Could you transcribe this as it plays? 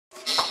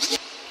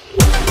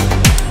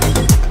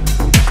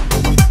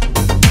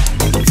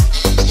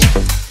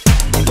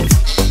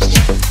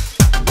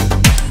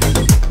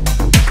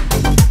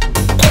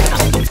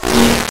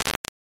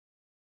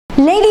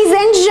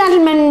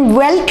gentlemen,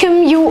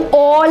 welcome you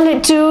all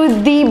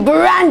to the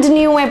brand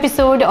new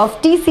episode of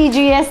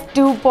TCGS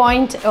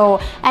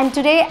 2.0, and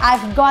today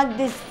I've got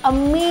this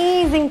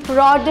amazing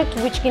product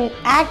which can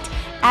act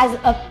as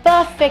a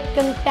perfect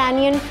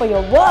companion for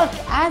your work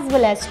as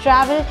well as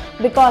travel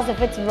because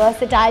of its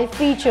versatile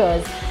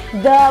features.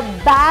 The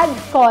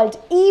bag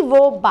called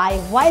Evo by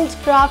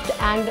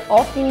Wildcraft and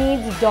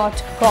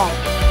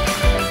offineeds.com.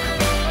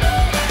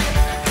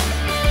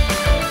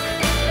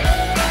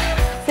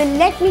 So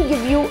let me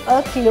give you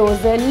a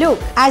closer look.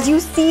 As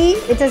you see,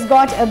 it has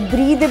got a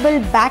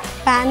breathable back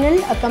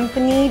panel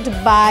accompanied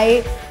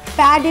by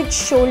padded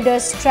shoulder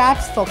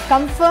straps for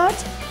comfort.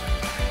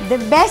 The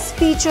best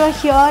feature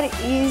here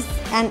is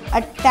an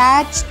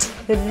attached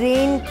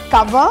rain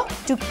cover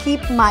to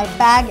keep my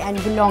bag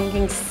and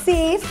belongings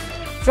safe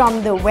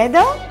from the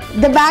weather.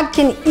 The bag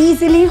can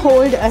easily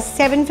hold a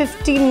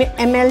 750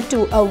 ml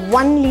to a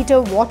 1 liter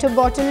water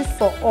bottle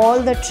for all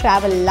the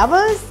travel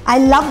lovers. I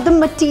love the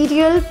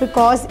material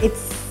because it's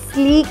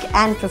sleek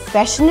and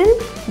professional.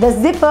 The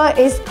zipper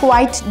is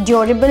quite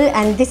durable,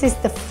 and this is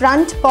the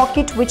front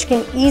pocket which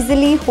can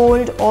easily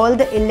hold all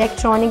the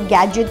electronic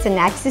gadgets and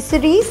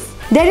accessories.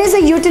 There is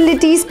a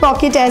utilities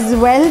pocket as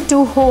well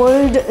to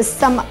hold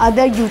some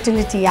other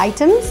utility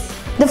items.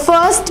 The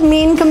first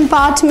main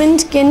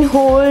compartment can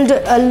hold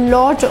a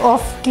lot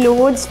of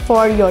clothes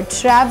for your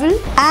travel,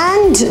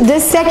 and the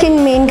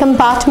second main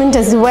compartment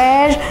is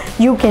where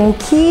you can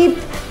keep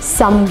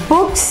some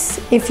books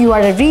if you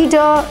are a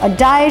reader, a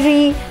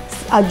diary,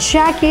 a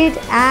jacket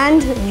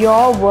and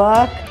your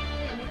work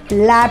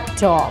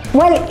laptop.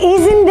 Well,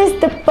 isn't this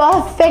the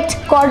perfect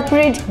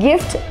corporate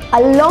gift?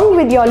 Along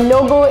with your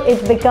logo,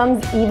 it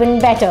becomes even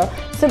better.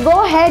 So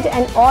go ahead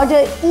and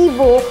order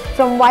Evo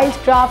from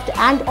Wildcraft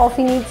and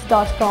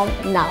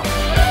offineeds.com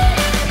now.